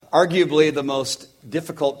Arguably the most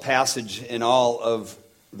difficult passage in all of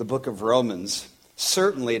the book of Romans,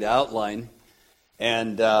 certainly to outline,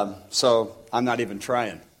 and so I'm not even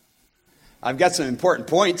trying. I've got some important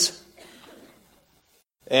points,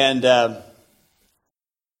 and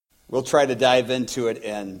we'll try to dive into it,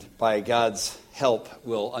 and by God's help,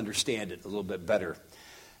 we'll understand it a little bit better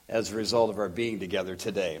as a result of our being together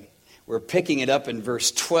today. We're picking it up in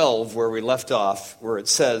verse 12 where we left off, where it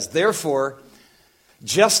says, "Therefore,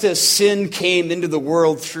 just as sin came into the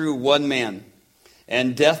world through one man,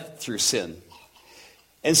 and death through sin,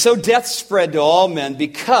 and so death spread to all men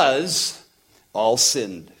because all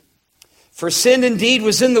sinned. For sin indeed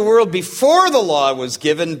was in the world before the law was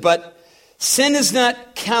given, but sin is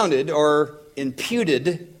not counted or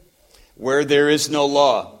imputed where there is no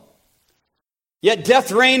law. Yet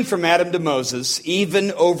death reigned from Adam to Moses,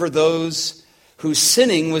 even over those whose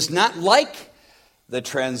sinning was not like the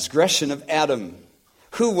transgression of Adam,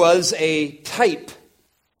 who was a type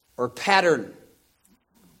or pattern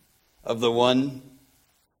of the one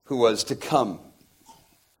who was to come.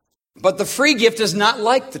 But the free gift is not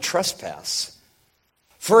like the trespass.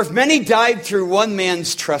 For if many died through one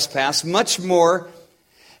man's trespass, much more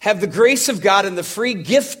have the grace of God and the free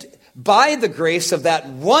gift by the grace of that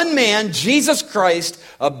one man, Jesus Christ,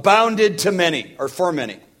 abounded to many, or for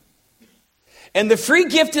many. And the free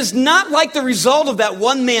gift is not like the result of that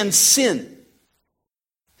one man's sin.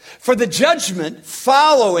 For the judgment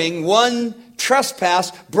following one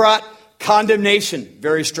trespass brought condemnation."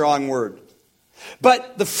 Very strong word.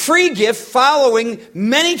 "But the free gift following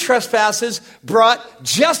many trespasses brought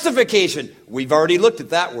justification." We've already looked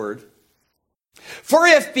at that word. "For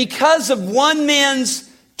if because of one man's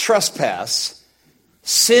trespass,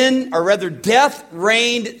 sin, or rather death,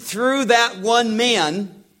 reigned through that one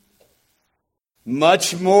man,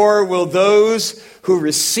 much more will those who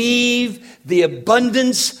receive the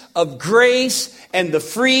abundance of grace and the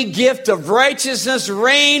free gift of righteousness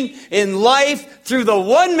reign in life through the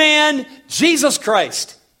one man, Jesus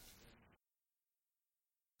Christ.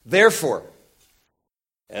 Therefore,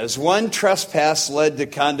 as one trespass led to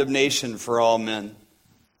condemnation for all men,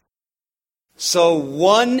 so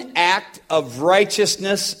one act of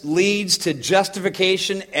righteousness leads to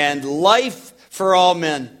justification and life for all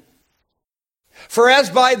men. For as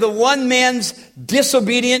by the one man's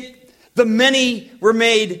disobedience the many were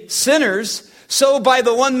made sinners, so by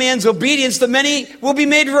the one man's obedience the many will be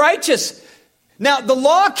made righteous. Now the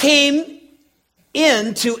law came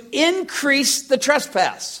in to increase the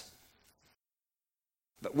trespass.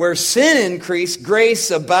 But where sin increased,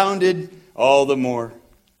 grace abounded all the more.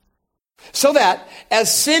 So that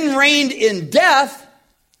as sin reigned in death,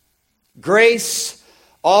 grace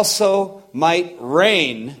also might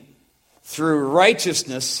reign through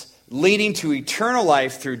righteousness, leading to eternal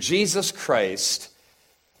life through Jesus Christ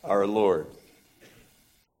our Lord.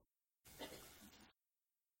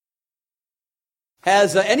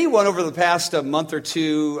 Has anyone over the past month or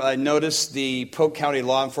two noticed the Polk County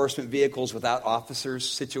law enforcement vehicles without officers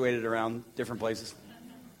situated around different places?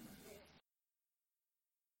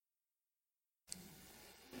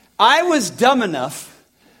 I was dumb enough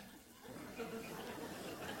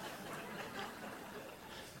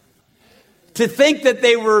to think that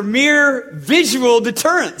they were mere visual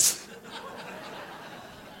deterrents.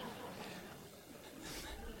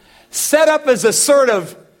 Set up as a sort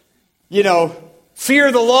of,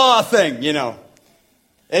 fear the law thing,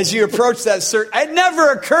 as you approach that certain. It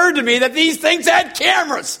never occurred to me that these things had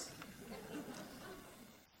cameras.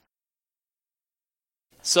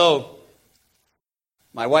 So,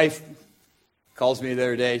 my wife calls me the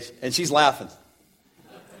other day, and she's laughing.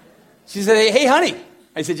 She said, hey, honey.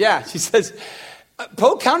 I said, yeah. She says,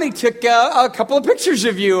 Polk County took a couple of pictures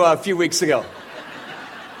of you a few weeks ago.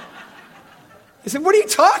 I said, what are you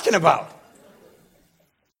talking about?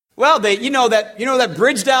 Well, you know that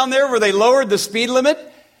bridge down there where they lowered the speed limit?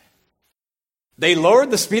 They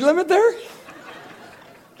lowered the speed limit there?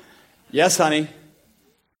 Yes, honey.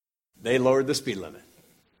 They lowered the speed limit.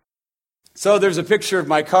 So there's a picture of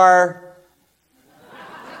my car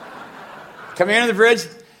coming under the bridge.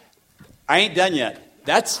 I ain't done yet.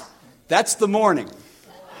 That's the morning.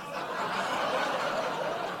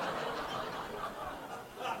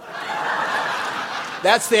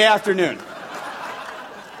 That's the afternoon.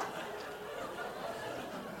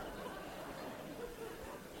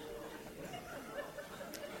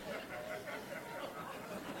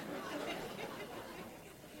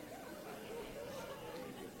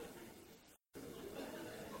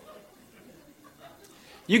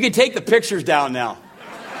 You can take the pictures down now.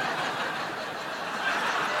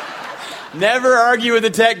 Never argue with the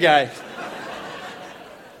tech guy.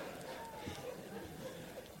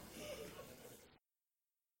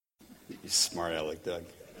 Smart aleck, Doug.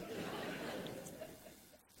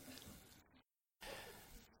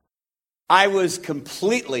 I was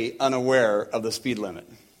completely unaware of the speed limit.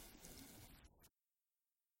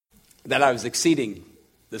 That I was exceeding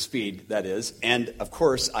the speed, that is. And, of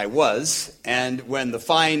course, I was. And when the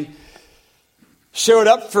fine showed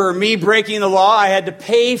up for me breaking the law, I had to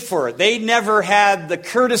pay for it. They never had the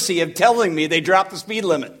courtesy of telling me they dropped the speed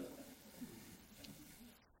limit.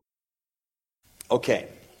 Okay.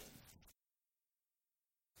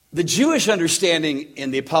 The Jewish understanding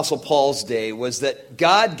in the Apostle Paul's day was that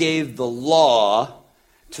God gave the law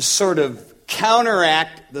to sort of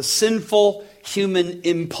counteract the sinful human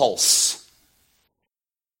impulse.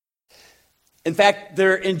 In fact,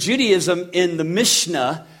 in Judaism, in the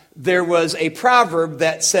Mishnah, there was a proverb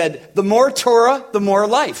that said, the more Torah, the more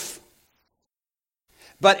life.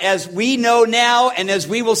 But as we know now, and as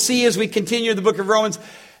we will see as we continue the book of Romans,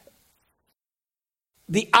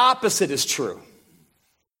 the opposite is true.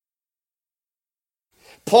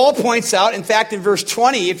 Paul points out, in fact, in verse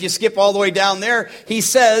 20, if you skip all the way down there, he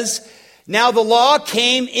says, now the law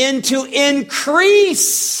came in to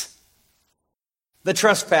increase the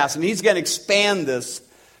trespass. And he's going to expand this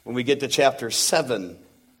when we get to chapter 7.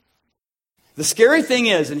 The scary thing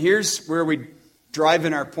is, and here's where we drive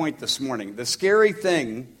in our point this morning. The scary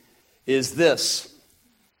thing is this.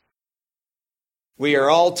 We are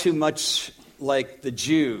all too much like the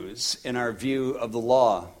Jews in our view of the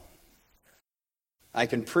law. I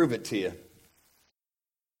can prove it to you.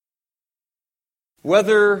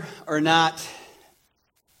 Whether or not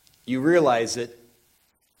you realize it,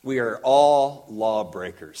 we are all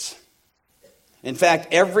lawbreakers. In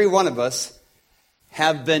fact, every one of us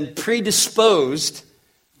have been predisposed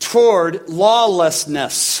toward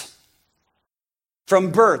lawlessness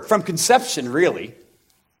from birth, from conception, really.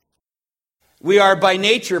 We are by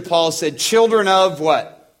nature, Paul said, children of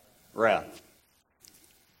what? Wrath.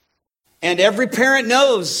 And every parent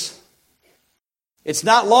knows it's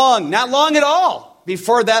not long at all,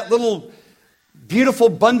 before that little beautiful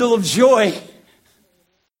bundle of joy,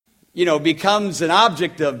 becomes an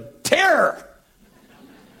object of terror.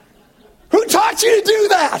 Who taught you to do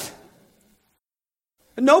that?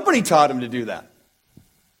 Nobody taught him to do that.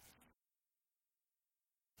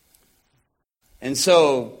 And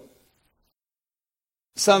so,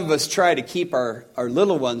 some of us try to keep our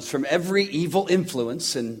little ones from every evil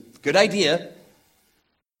influence, and good idea.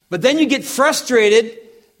 But then you get frustrated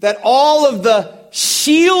that all of the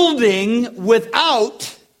shielding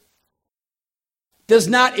without does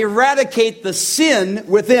not eradicate the sin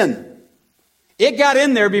within. It got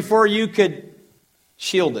in there before you could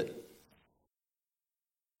shield it.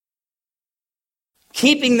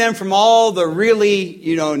 Keeping them from all the really,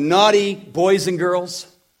 naughty boys and girls.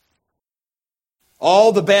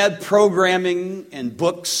 All the bad programming and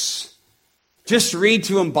books. Just read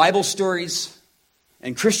to them Bible stories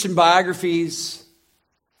and Christian biographies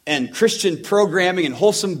and Christian programming and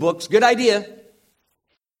wholesome books. Good idea.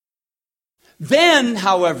 Then,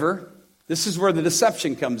 however, this is where the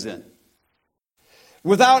deception comes in.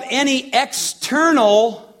 Without any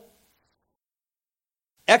external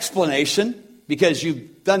explanation, because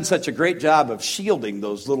you've done such a great job of shielding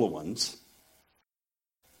those little ones,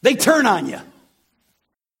 they turn on you.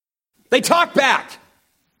 They talk back.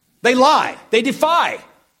 They lie. They defy.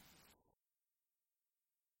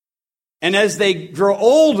 And as they grow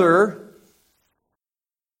older,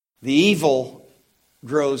 the evil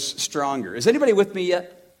grows stronger. Is anybody with me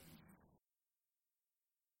yet?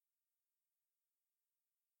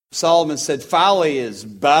 Solomon said, folly is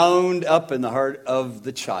bound up in the heart of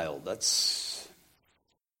the child.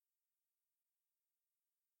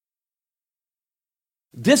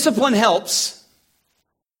 Discipline helps.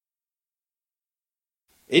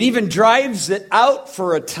 It even drives it out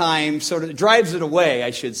for a time, sort of drives it away,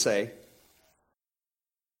 I should say.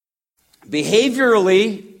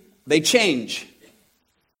 Behaviorally, they change.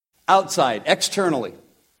 Outside, externally.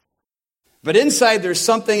 But inside, there's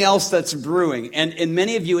something else that's brewing. And in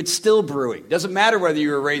many of you, it's still brewing. Doesn't matter whether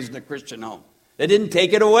you were raised in a Christian home. They didn't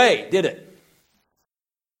take it away, did it?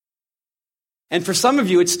 And for some of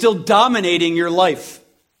you, it's still dominating your life.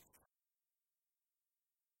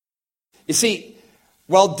 You see,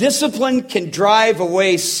 while discipline can drive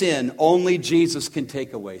away sin, only Jesus can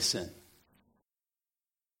take away sin.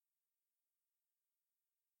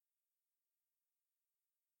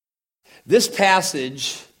 This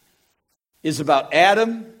passage is about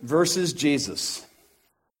Adam versus Jesus.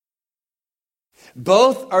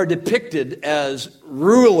 Both are depicted as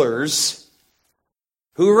rulers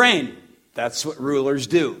who reign. That's what rulers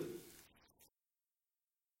do.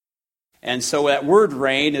 And so that word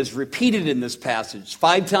reign is repeated in this passage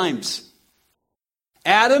 5 times.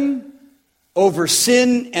 Adam over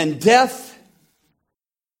sin and death.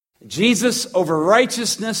 Jesus over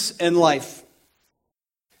righteousness and life.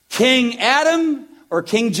 King Adam or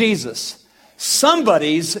King Jesus?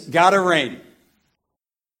 Somebody's got to reign.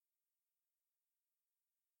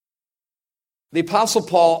 The Apostle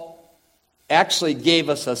Paul actually gave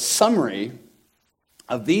us a summary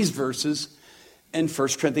of these verses in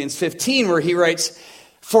 1 Corinthians 15, where he writes,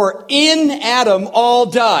 "For in Adam all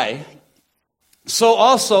die, so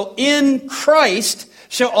also in Christ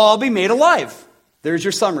shall all be made alive." There's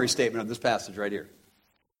your summary statement of this passage right here.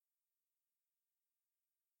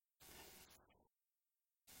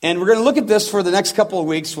 And we're going to look at this for the next couple of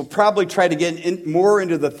weeks. We'll probably try to get more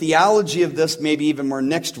into the theology of this, maybe even more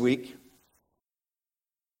next week.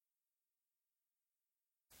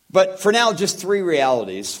 But for now, just three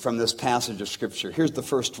realities from this passage of Scripture. Here's the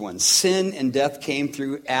first one. Sin and death came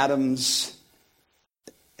through Adam's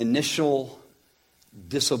initial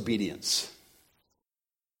disobedience.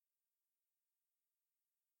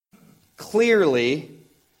 Clearly,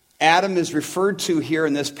 Adam is referred to here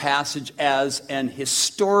in this passage as an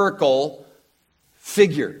historical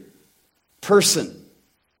figure, person.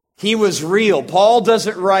 He was real. Paul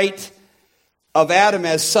doesn't write of Adam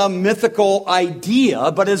as some mythical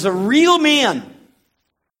idea, but as a real man,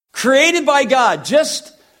 created by God,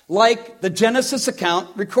 just like the Genesis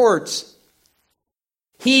account records.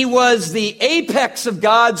 He was the apex of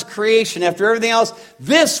God's creation. After everything else,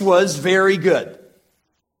 this was very good.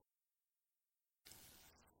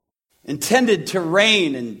 Intended to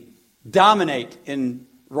reign and dominate in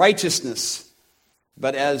righteousness.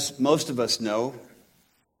 But as most of us know,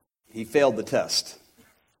 he failed the test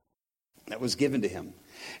that was given to him.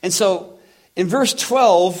 And so, in verse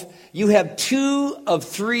 12, you have 2 of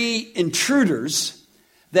 3 intruders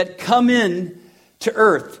that come in to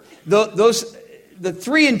earth. The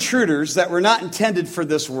 3 intruders that were not intended for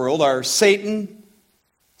this world are Satan,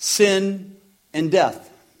 sin, and death.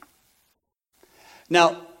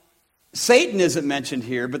 Now, Satan isn't mentioned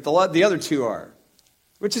here, but the other 2 are,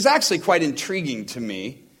 which is actually quite intriguing to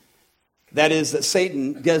me. That is that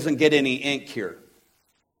Satan doesn't get any ink here.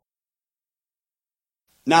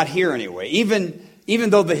 Not here anyway. Even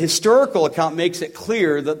though the historical account makes it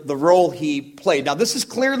clear that the role he played. Now this is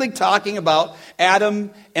clearly talking about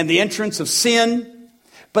Adam and the entrance of sin.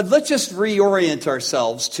 But let's just reorient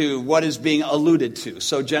ourselves to what is being alluded to.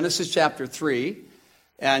 So Genesis chapter 3,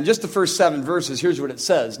 and just the first 7 verses, here's what it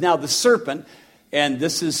says. Now the serpent, and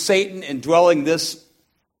this is Satan indwelling this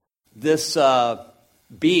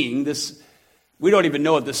being, we don't even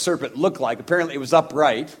know what this serpent looked like. Apparently it was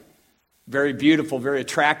upright. Very beautiful, very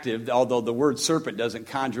attractive, although the word serpent doesn't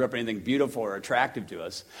conjure up anything beautiful or attractive to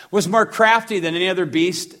us. Was more crafty than any other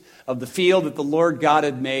beast of the field that the Lord God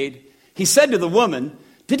had made. He said to the woman,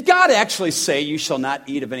 "Did God actually say you shall not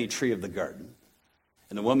eat of any tree of the garden?"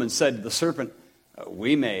 And the woman said to the serpent,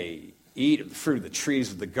 "We may eat of the fruit of the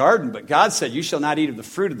trees of the garden, but God said you shall not eat of the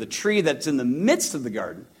fruit of the tree that's in the midst of the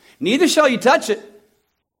garden. Neither shall you touch it,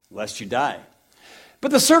 lest you die."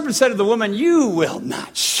 But the serpent said to the woman, "You will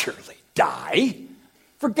not surely die.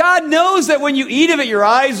 For God knows that when you eat of it, your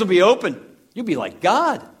eyes will be open. You'll be like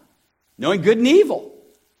God, knowing good and evil."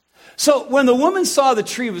 So when the woman saw the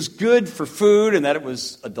tree was good for food and that it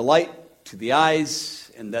was a delight to the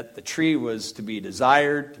eyes and that the tree was to be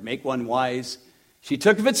desired to make one wise, she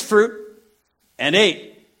took of its fruit and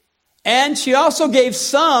ate. And she also gave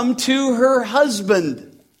some to her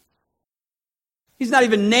husband. He's not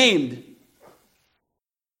even named.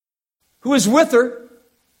 Who was with her?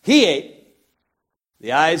 He ate.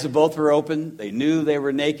 The eyes of both were open. They knew they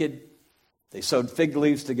were naked. They sewed fig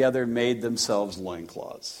leaves together and made themselves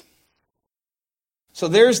loincloths. So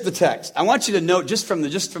there's the text. I want you to note just from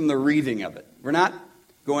the reading of it. We're not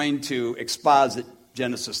going to exposit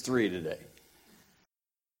Genesis 3 today.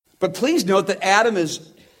 But please note that Adam is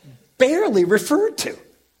barely referred to.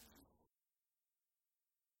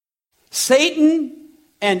 Satan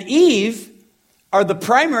and Eve are the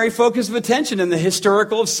primary focus of attention in the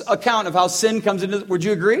historical account of how sin comes into. Would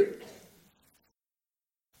you agree?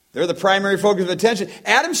 They're the primary focus of attention.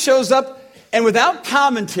 Adam shows up, and without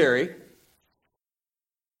commentary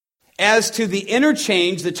as to the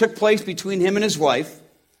interchange that took place between him and his wife,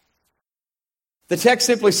 the text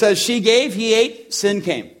simply says, she gave, he ate, sin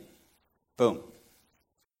came. Boom.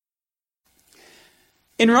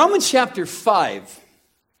 In Romans chapter 5,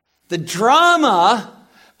 the drama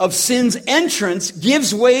of sin's entrance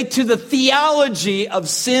gives way to the theology of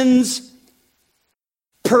sin's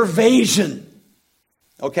pervasion.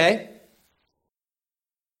 Okay?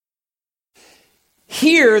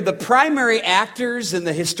 Here, the primary actors in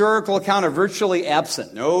the historical account are virtually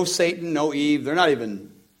absent. No Satan, no Eve. They're not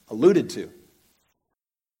even alluded to.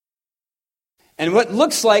 And what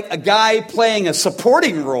looks like a guy playing a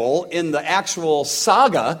supporting role in the actual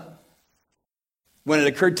saga when it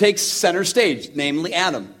occurred takes center stage, namely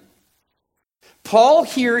Adam. Paul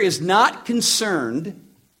here is not concerned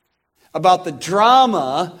about the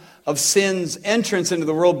drama of sin's entrance into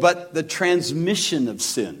the world, but the transmission of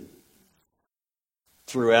sin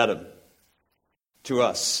through Adam to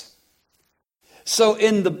us. So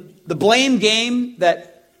in the blame game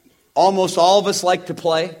that almost all of us like to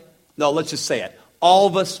play, no, let's just say it, all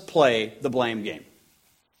of us play the blame game.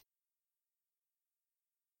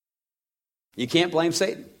 You can't blame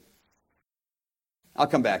Satan. I'll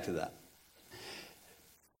come back to that.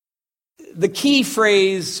 The key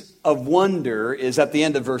phrase of wonder is at the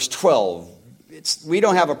end of verse 12. We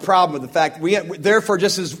don't have a problem with the fact, therefore,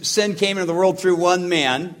 just as sin came into the world through one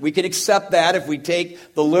man, we can accept that if we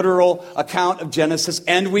take the literal account of Genesis,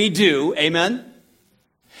 and we do, amen?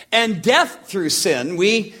 And death through sin,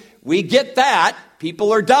 we get that.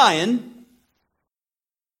 People are dying.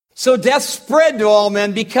 So death spread to all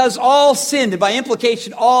men because all sinned, and by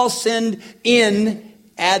implication, all sinned in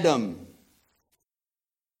Adam.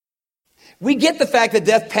 We get the fact that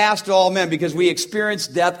death passed to all men because we experience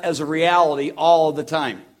death as a reality all the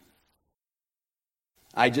time.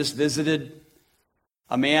 I just visited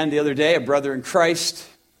a man the other day, a brother in Christ,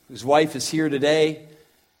 whose wife is here today.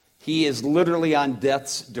 He is literally on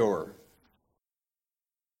death's door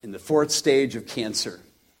in the 4th stage of cancer,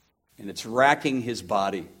 and it's racking his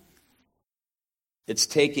body. It's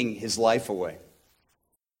taking his life away.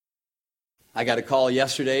 I got a call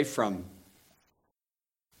yesterday from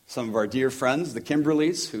some of our dear friends, the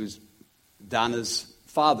Kimberleys, whose Donna's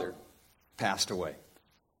father passed away.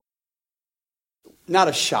 Not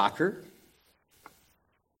a shocker,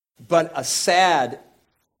 but a sad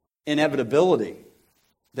inevitability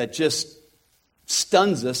that just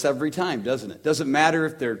stuns us every time, doesn't it? Doesn't matter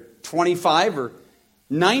if they're 25 or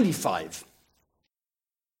 95.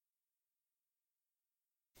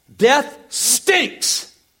 Death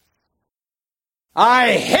stinks.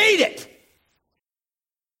 I hate it.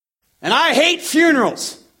 And I hate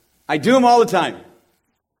funerals. I do them all the time.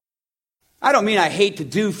 I don't mean I hate to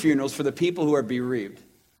do funerals for the people who are bereaved.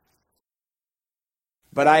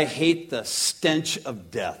 But I hate the stench of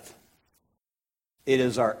death. It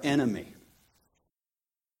is our enemy.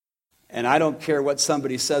 And I don't care what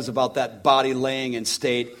somebody says about that body laying in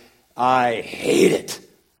state. I hate it.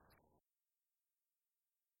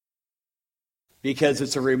 Because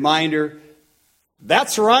it's a reminder,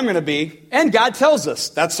 that's where I'm going to be. And God tells us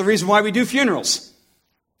that's the reason why we do funerals.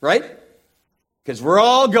 Right? Because we're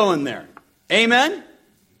all going there. Amen?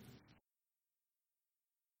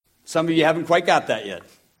 Some of you haven't quite got that yet.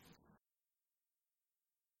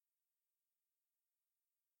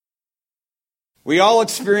 We all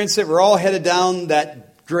experience it. We're all headed down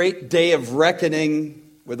that great day of reckoning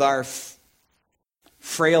with our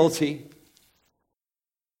frailty.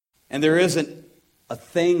 And there isn't a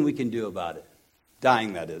thing we can do about it.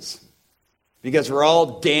 Dying, that is. Because we're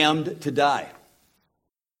all damned to die.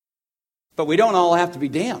 But we don't all have to be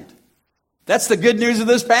damned. That's the good news of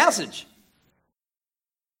this passage.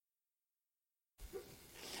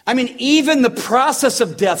 I mean, even the process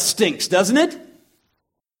of death stinks, doesn't it?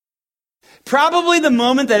 Probably the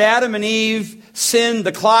moment that Adam and Eve sinned,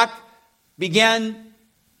 the clock began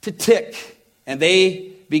to tick, and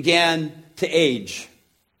they began to age.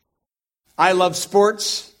 I love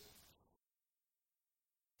sports.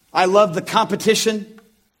 I love the competition.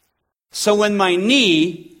 So when my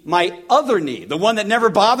other knee, the one that never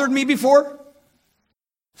bothered me before,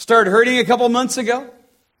 started hurting a couple months ago,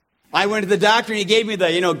 I went to the doctor and he gave me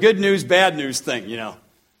the, good news, bad news thing,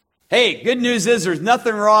 Hey, good news is there's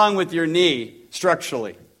nothing wrong with your knee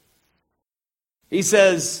structurally. He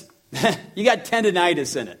says, you got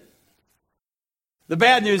tendinitis in it. The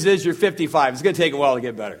bad news is you're 55. It's going to take a while to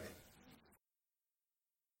get better.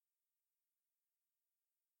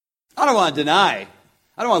 I don't want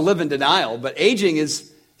to live in denial, but aging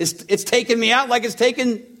it's taken me out like it's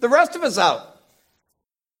taken the rest of us out.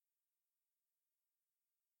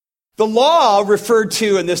 The law referred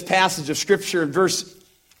to in this passage of Scripture in verse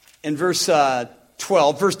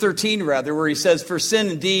 13 rather, where he says, "For sin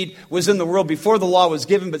indeed was in the world before the law was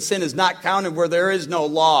given, but sin is not counted where there is no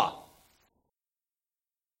law."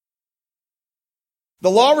 The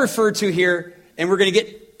law referred to here, and we're going to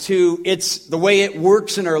get to the way it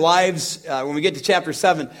works in our lives when we get to chapter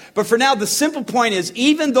 7. But for now, the simple point is,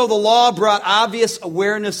 even though the law brought obvious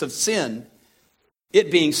awareness of sin, it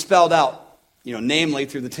being spelled out namely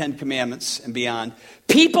through the Ten Commandments and beyond,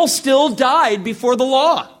 people still died before the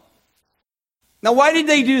law. Now, why did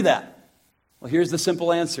they do that? Well, here's the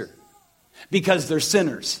simple answer. Because they're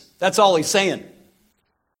sinners. That's all he's saying.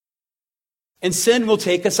 And sin will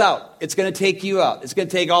take us out. It's going to take you out. It's going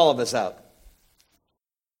to take all of us out.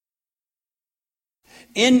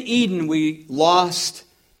 In Eden, we lost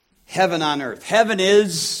heaven on earth. Heaven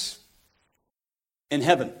is in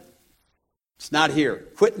heaven. It's not here.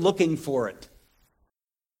 Quit looking for it.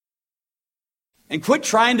 And quit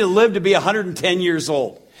trying to live to be 110 years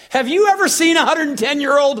old. Have you ever seen a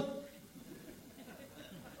 110-year-old?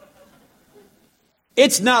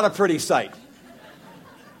 It's not a pretty sight.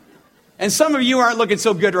 And some of you aren't looking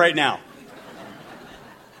so good right now.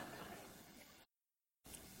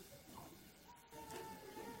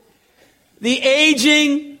 The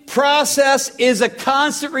aging process is a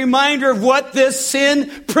constant reminder of what this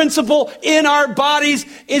sin principle in our bodies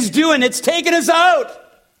is doing. It's taking us out.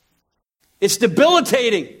 It's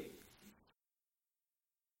debilitating.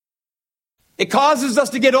 It causes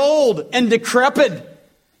us to get old and decrepit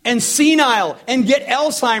and senile and get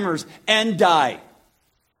Alzheimer's and die.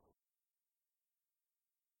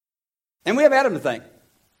 And we have Adam to thank,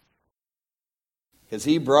 because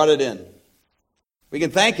he brought it in. We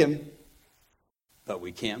can thank him, but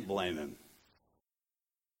we can't blame him.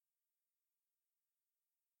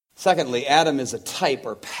 Secondly, Adam is a type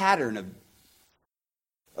or pattern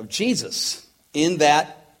of Jesus, in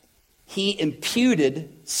that he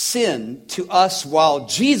imputed sin to us while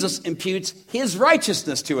Jesus imputes his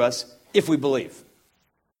righteousness to us if we believe.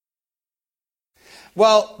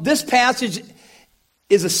 Well, this passage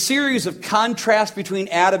is a series of contrasts between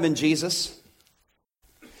Adam and Jesus.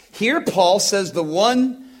 Here Paul says the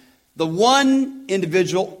one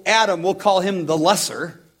individual, Adam, we'll call him the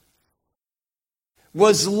lesser,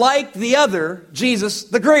 was like the other, Jesus,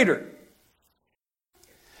 the greater.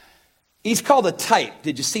 He's called a type.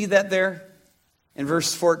 Did you see that there in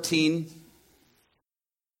verse 14?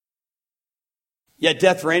 Yet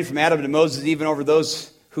death reigned from Adam to Moses, even over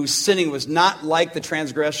those whose sinning was not like the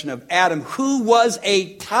transgression of Adam, who was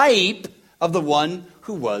a type of the one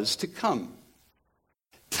who was to come.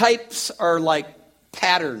 Types are like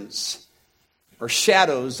patterns or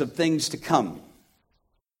shadows of things to come.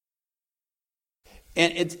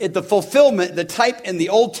 And the fulfillment, the type in the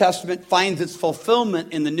Old Testament finds its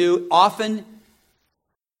fulfillment in the New. Often,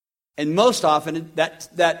 and most often,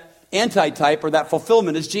 that antitype or that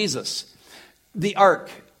fulfillment is Jesus. The ark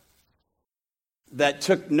that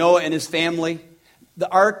took Noah and his family, the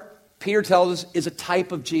ark, Peter tells us, is a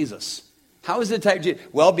type of Jesus. How is it a type of Jesus?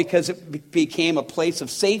 Well, because it became a place of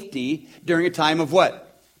safety during a time of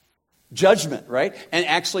what? Judgment, right? And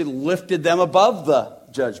actually lifted them above the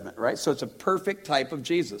judgment, right? So it's a perfect type of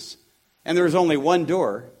Jesus. And there's only one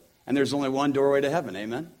door, and there's only one doorway to heaven,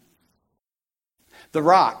 amen? The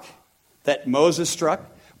rock that Moses struck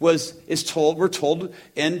we're told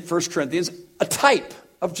in 1 Corinthians, a type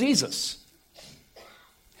of Jesus.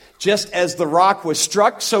 Just as the rock was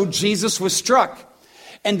struck, so Jesus was struck.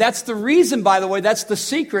 And that's the reason, by the way, that's the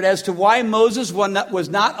secret as to why Moses was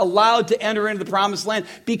not allowed to enter into the promised land,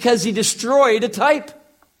 because he destroyed a type.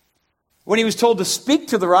 When he was told to speak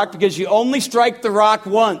to the rock, because you only strike the rock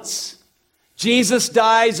once. Jesus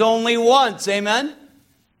dies only once, amen?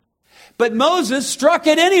 But Moses struck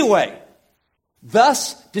it anyway,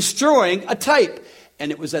 thus destroying a type.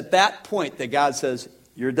 And it was at that point that God says,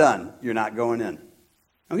 you're done, you're not going in.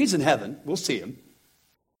 Now, he's in heaven, we'll see him.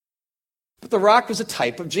 But the rock was a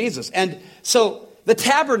type of Jesus. And so the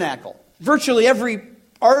tabernacle, virtually every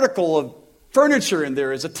article of furniture in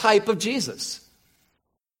there is a type of Jesus.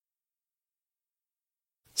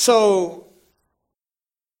 So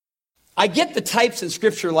I get the types in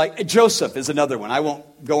Scripture, like Joseph is another one. I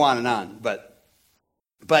won't go on and on.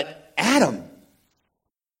 But Adam,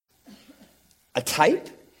 a type?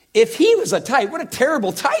 If he was a type, what a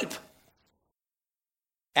terrible type.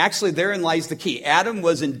 Actually, therein lies the key. Adam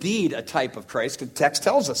was indeed a type of Christ. The text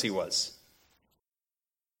tells us he was.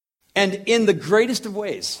 And in the greatest of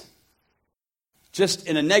ways. Just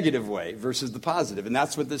in a negative way versus the positive. And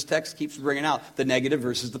that's what this text keeps bringing out. The negative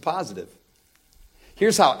versus the positive.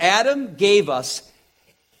 Here's how. Adam gave us,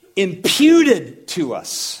 imputed to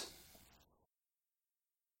us,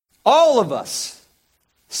 all of us,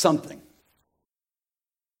 something.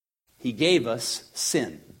 He gave us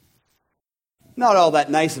sin. Not all that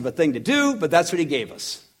nice of a thing to do, but that's what he gave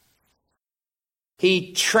us.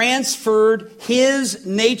 He transferred his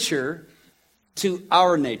nature to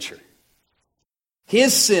our nature.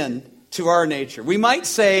 His sin to our nature. We might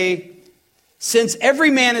say Since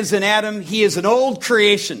every man is in Adam, he is an old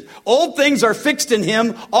creation. Old things are fixed in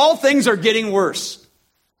him. All things are getting worse.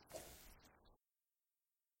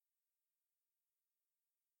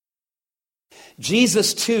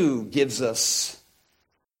 Jesus, too, gives us,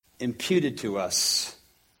 imputed to us,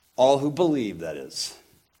 all who believe, that is,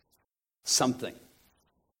 something.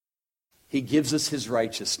 He gives us his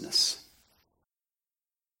righteousness.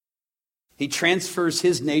 He transfers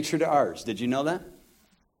his nature to ours. Did you know that?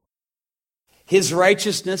 His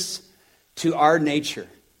righteousness to our nature.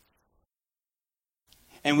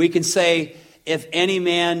 And we can say, if any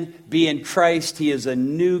man be in Christ, he is a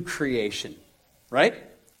new creation. Right?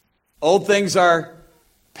 Old things are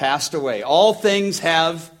passed away. All things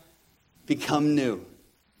have become new.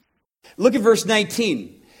 Look at verse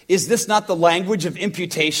 19. Is this not the language of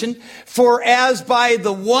imputation? For as by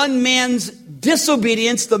the one man's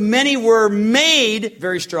disobedience the many were made,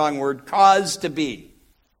 very strong word, caused to be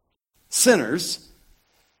sinners,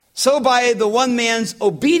 so by the one man's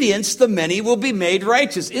obedience the many will be made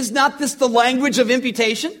righteous. Is not this the language of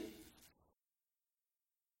imputation?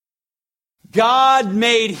 God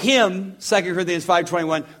made him, 2 Corinthians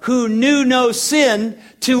 5:21, who knew no sin,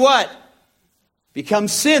 to what? Become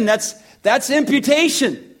sin. That's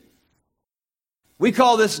imputation. We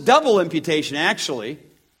call this double imputation, actually.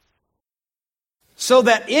 So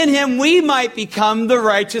that in him we might become the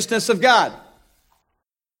righteousness of God.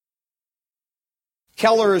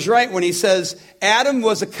 Keller is right when he says, Adam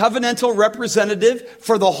was a covenantal representative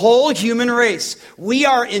for the whole human race. We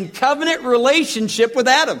are in covenant relationship with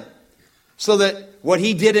Adam. So that what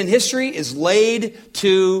he did in history is laid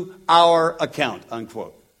to our account,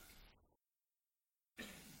 unquote.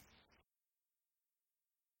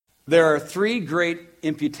 There are three great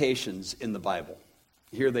imputations in the Bible.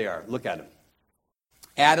 Here they are. Look at them.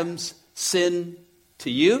 Adam's sin to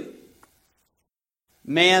you,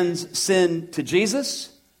 man's sin to Jesus,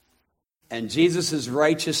 and Jesus'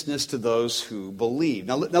 righteousness to those who believe.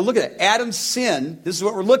 Now look at it. Adam's sin, this is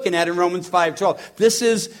what we're looking at in Romans 5:12. This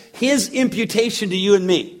is his imputation to you and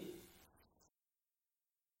me.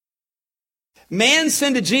 Man's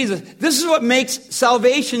sin to Jesus. This is what makes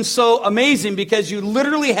salvation so amazing, because you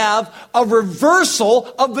literally have a reversal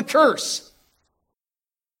of the curse.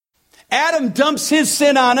 Adam dumps his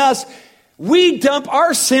sin on us. We dump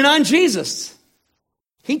our sin on Jesus.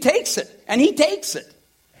 He takes it, and he takes it.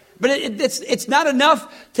 But it's not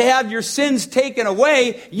enough to have your sins taken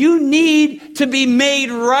away. You need to be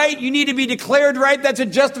made right. You need to be declared right. That's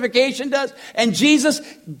what justification does. And Jesus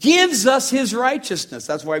gives us his righteousness.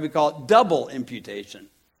 That's why we call it double imputation.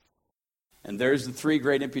 And there's the three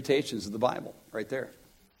great imputations of the Bible, right there.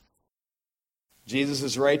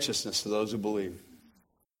 Jesus' righteousness to those who believe.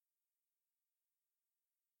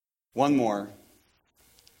 One more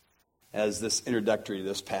as this introductory to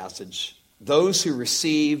this passage. Those who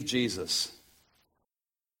receive Jesus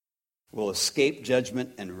will escape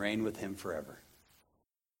judgment and reign with him forever.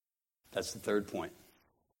 That's the third point.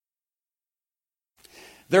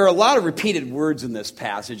 There are a lot of repeated words in this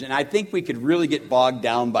passage, and I think we could really get bogged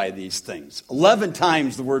down by these things. 11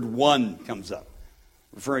 times the word one comes up,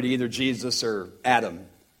 referring to either Jesus or Adam.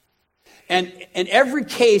 And in every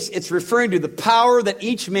case, it's referring to the power that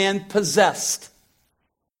each man possessed.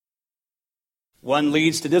 One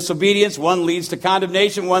leads to disobedience, one leads to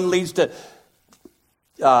condemnation, one leads to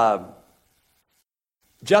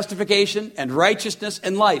justification and righteousness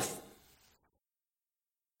and life.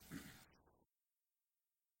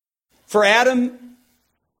 For Adam,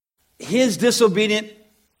 his disobedience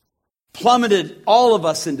plummeted all of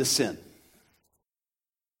us into sin,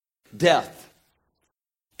 death,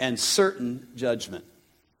 and certain judgment.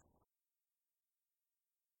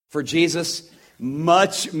 For Jesus,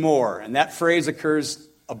 much more, and that phrase occurs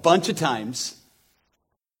a bunch of times.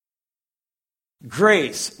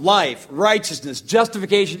 Grace, life, righteousness,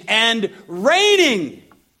 justification, and reigning.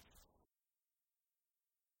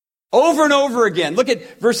 Over and over again. Look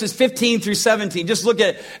at verses 15 through 17. Just look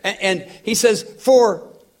at it. And he says,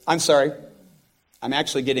 I'm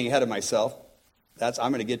actually getting ahead of myself.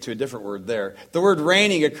 I'm going to get to a different word there. The word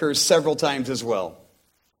reigning occurs several times as well.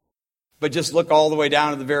 But just look all the way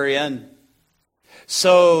down to the very end.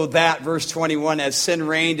 So that, verse 21, as sin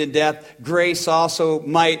reigned in death, grace also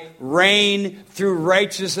might reign through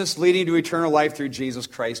righteousness, leading to eternal life through Jesus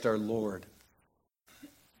Christ our Lord.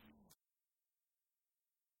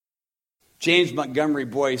 James Montgomery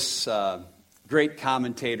Boyce, great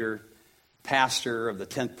commentator, pastor of the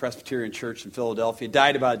 10th Presbyterian Church in Philadelphia,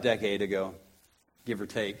 died about a decade ago, give or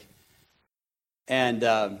take. And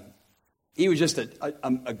he was just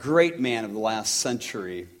a great man of the last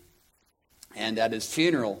century. And at his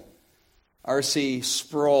funeral, R.C.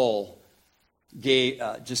 Sproul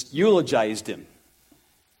just eulogized him.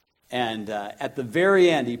 And at the very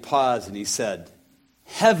end, he paused and he said,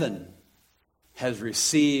 "Heaven has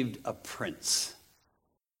received a prince."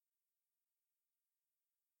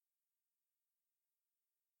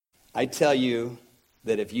 I tell you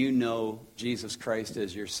that if you know Jesus Christ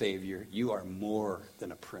as your Savior, you are more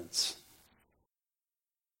than a prince.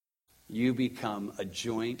 You become a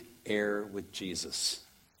joint heir with Jesus,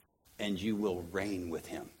 and you will reign with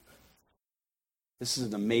him. This is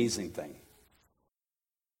an amazing thing.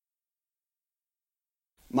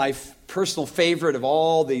 My personal favorite of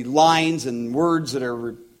all the lines and words that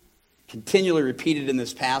are continually repeated in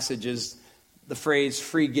this passage is the phrase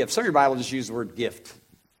free gift. Some of your Bible just use the word gift.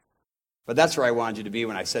 But that's where I wanted you to be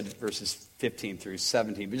when I said verses 15 through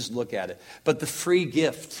 17. But just look at it. But the free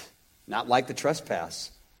gift, not like the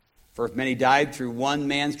trespass. For if many died through one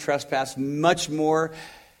man's trespass, much more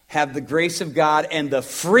have the grace of God and the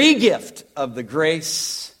free gift of the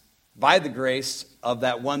grace, by the grace of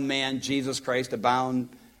that one man, Jesus Christ, abound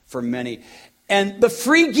for many. And the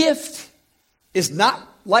free gift is not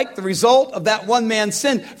like the result of that one man's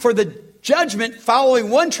sin. For the judgment following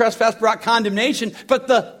one trespass brought condemnation, but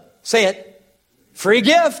the, say it, free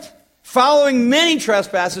gift following many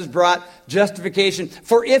trespasses brought justification.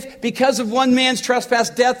 For if, because of one man's trespass,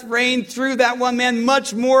 death reigned through that one man,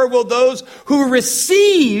 much more will those who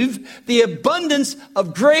receive the abundance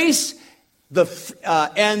of grace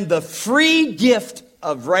and the free gift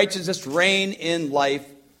of righteousness reign in life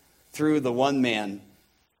through the one man,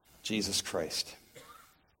 Jesus Christ.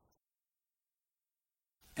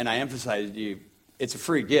 And I emphasize to you, it's a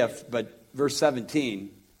free gift, but verse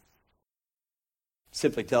 17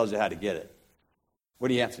 simply tells you how to get it. What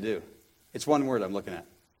do you have to do? It's one word I'm looking at.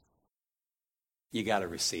 You got to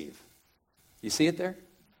receive. You see it there?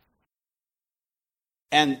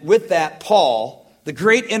 And with that, Paul, the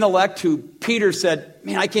great intellect who Peter said,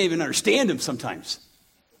 man, I can't even understand him sometimes,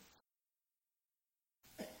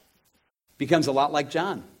 becomes a lot like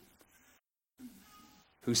John,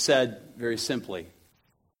 who said very simply,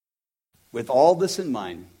 with all this in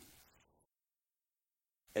mind,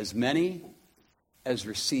 as many as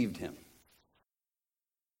received him,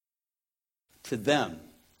 to them,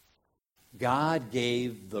 God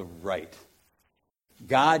gave the right.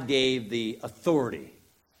 God gave the authority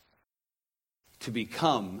to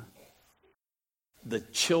become the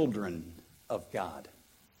children of God,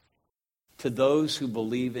 to those who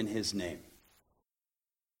believe in his name.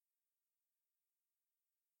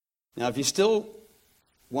 Now, if you still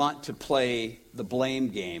want to play the blame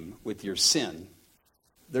game with your sin,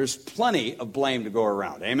 there's plenty of blame to go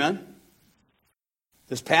around. Amen?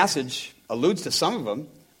 This passage alludes to some of them.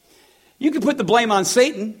 You can put the blame on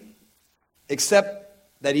Satan, except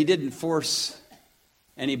that he didn't force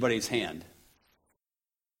anybody's hand.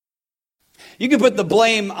 You can put the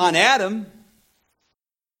blame on Adam.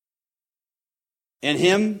 In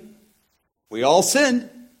him, we all sinned.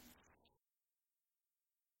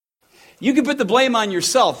 You can put the blame on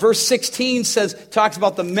yourself. Verse 16 talks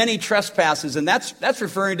about the many trespasses, and that's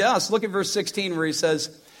referring to us. Look at verse 16 where he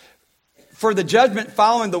says, for the judgment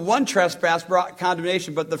following the one trespass brought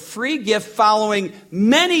condemnation, but the free gift following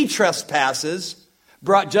many trespasses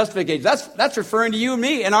brought justification. That's referring to you and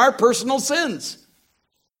me and our personal sins.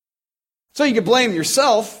 So you can blame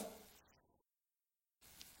yourself,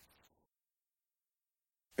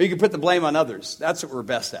 or you can put the blame on others. That's what we're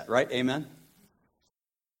best at, right? Amen?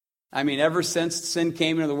 I mean, ever since sin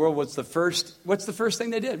came into the world, what's the first thing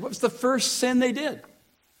they did? What's the first sin they did?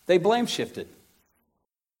 They blame shifted.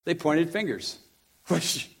 They pointed fingers.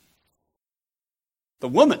 Which, the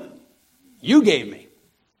woman you gave me.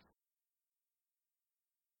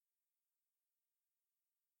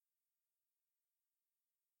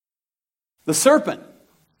 The serpent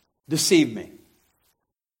deceived me.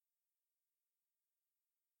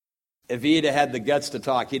 If he had the guts to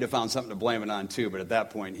talk, he'd have found something to blame it on too, but at that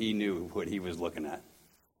point, he knew what he was looking at.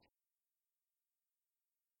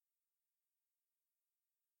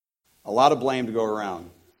 A lot of blame to go around.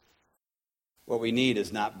 What we need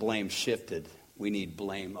is not blame shifted. We need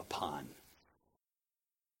blame upon.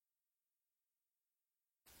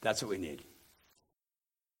 That's what we need.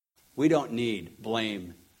 We don't need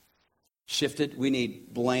blame shifted. We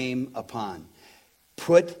need blame upon.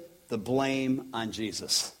 Put the blame on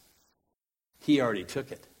Jesus. He already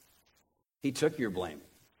took it. He took your blame.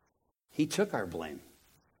 He took our blame.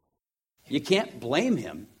 You can't blame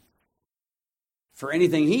him for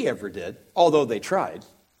anything he ever did, although they tried,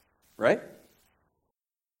 right?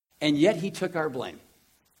 And yet he took our blame.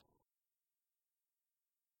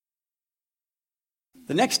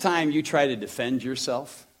 The next time you try to defend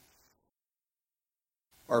yourself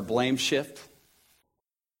or blame shift,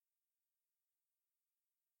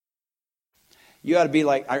 You ought to be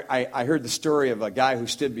like, I heard the story of a guy who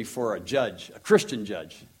stood before a judge, a Christian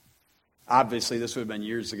judge. Obviously, this would have been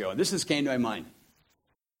years ago. And this just came to my mind.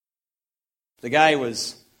 The guy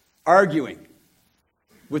was arguing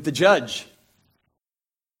with the judge.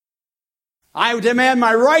 I demand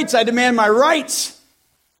my rights. I demand my rights.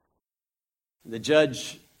 The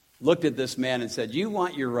judge looked at this man and said, you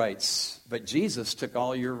want your rights, but Jesus took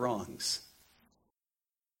all your wrongs.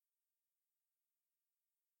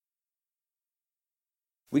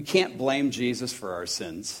 We can't blame Jesus for our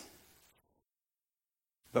sins,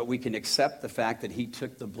 but we can accept the fact that he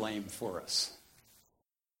took the blame for us.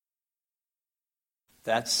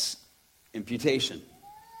 That's imputation.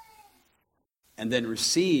 And then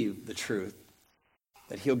receive the truth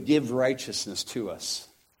that he'll give righteousness to us.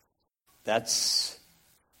 That's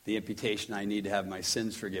the imputation I need to have my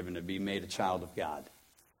sins forgiven, to be made a child of God.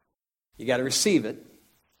 You got to receive it.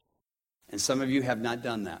 And some of you have not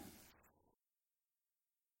done that.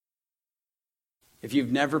 If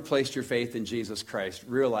you've never placed your faith in Jesus Christ,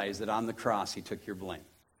 realize that on the cross he took your blame.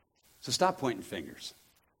 So stop pointing fingers.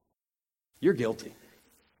 You're guilty.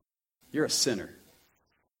 You're a sinner.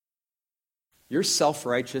 Your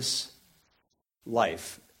self-righteous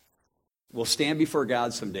life will stand before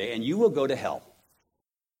God someday, and you will go to hell.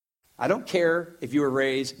 I don't care if you were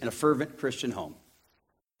raised in a fervent Christian home.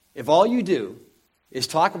 If all you do is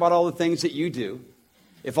talk about all the things that you do,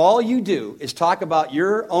 if all you do is talk about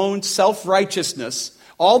your own self-righteousness,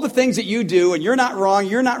 all the things that you do, and you're not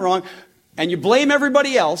wrong, and you blame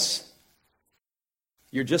everybody else,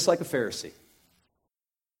 you're just like a Pharisee.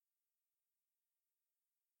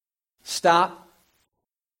 Stop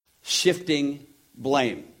shifting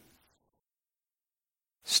blame.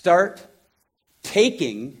 Start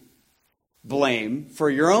taking blame for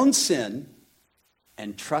your own sin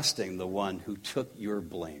and trusting the one who took your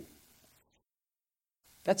blame.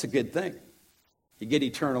 That's a good thing. You get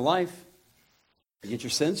eternal life. You get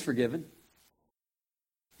your sins forgiven.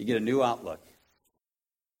 You get a new outlook.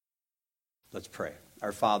 Let's pray.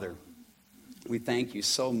 Our Father, we thank you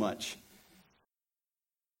so much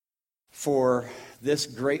for this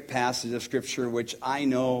great passage of Scripture, which I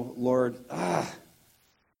know, Lord,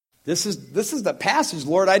 this is the passage,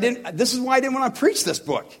 Lord. This is why I didn't want to preach this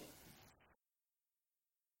book.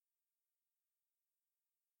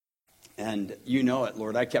 And you know it,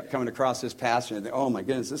 Lord. I kept coming across this passage and I think, oh my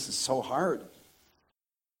goodness, this is so hard.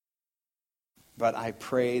 But I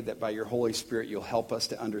pray that by your Holy Spirit, you'll help us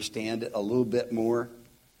to understand it a little bit more.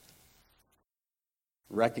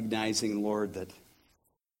 Recognizing, Lord, that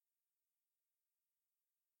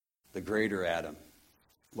the greater Adam,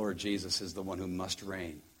 Lord Jesus, is the one who must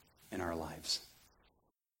reign in our lives.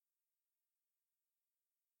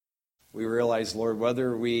 We realize, Lord,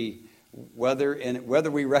 whether we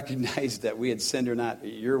recognize that we had sinned or not,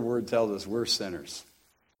 your word tells us we're sinners.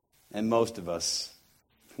 And most of us,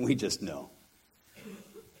 we just know.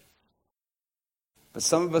 But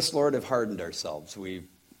some of us, Lord, have hardened ourselves. We've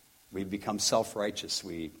become self-righteous.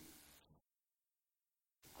 We're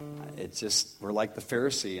like the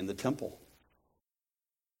Pharisee in the temple,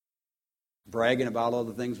 bragging about all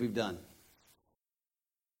the things we've done.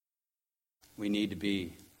 We need to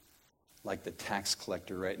be like the tax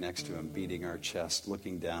collector right next to him, beating our chest,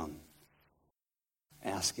 looking down,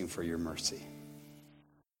 asking for your mercy.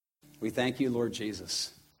 We thank you, Lord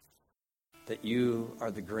Jesus, that you are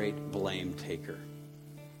the great blame taker,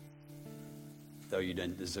 though you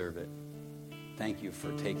didn't deserve it. Thank you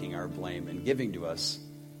for taking our blame and giving to us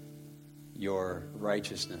your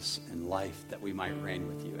righteousness and life that we might reign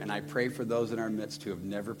with you. And I pray for those in our midst who have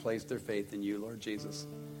never placed their faith in you, Lord Jesus,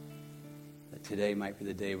 that today might be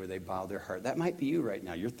the day where they bow their heart. That might be you right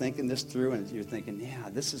now. You're thinking this through and you're thinking, yeah,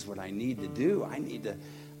 this is what I need to do. I need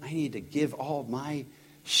to give all my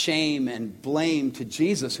shame and blame to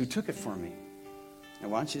Jesus who took it for me. And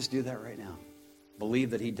why don't you just do that right now? Believe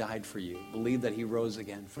that he died for you. Believe that he rose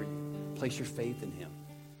again for you. Place your faith in him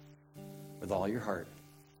with all your heart.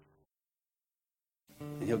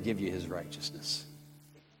 And he'll give you his righteousness.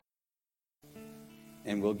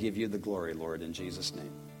 And we'll give you the glory, Lord, in Jesus'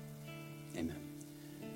 name. Amen.